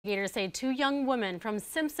Investigators say two young women from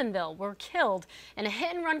Simpsonville were killed in a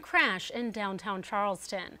hit-and-run crash in downtown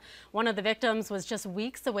Charleston. One of the victims was just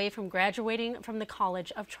weeks away from graduating from the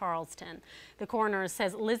College of Charleston. The coroner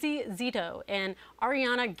says Lizzie Zito and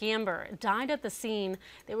Ariana Gamber died at the scene.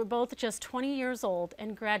 They were both just 20 years old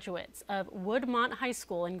and graduates of Woodmont High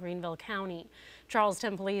School in Greenville County.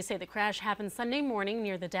 Charleston police say the crash happened Sunday morning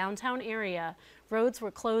near the downtown area. Roads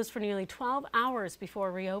were closed for nearly 12 hours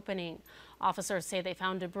before reopening. Officers say they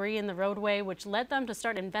found debris in the roadway, which led them to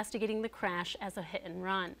start investigating the crash as a hit and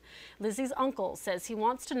run. Lizzie's uncle says he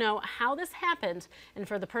wants to know how this happened and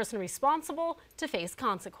for the person responsible to face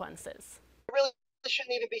consequences. They really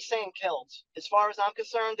shouldn't even be saying killed. As far as I'm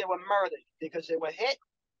concerned, they were murdered because they were hit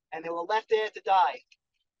and they were left there to die.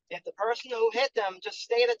 If the person who hit them just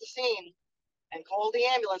stayed at the scene and called the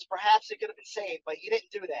ambulance, perhaps it could have been saved, but he didn't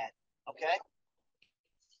do that, okay?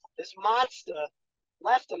 This monster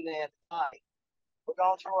left them there to die. We're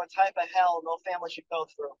going through a type of hell no family should go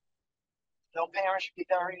through. No parent should be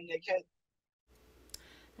burying their kid.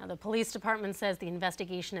 Now, the police department says the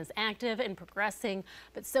investigation is active and progressing,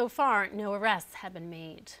 but so far, no arrests have been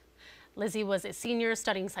made. Lizzie was a senior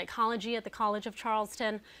studying psychology at the College of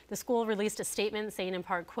Charleston. The school released a statement saying in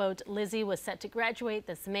part, quote, Lizzie was set to graduate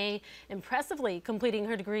this May, impressively completing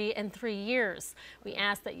her degree in 3 years. We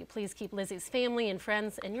ask that you please keep Lizzie's family and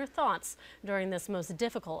friends in your thoughts during this most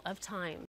difficult of times.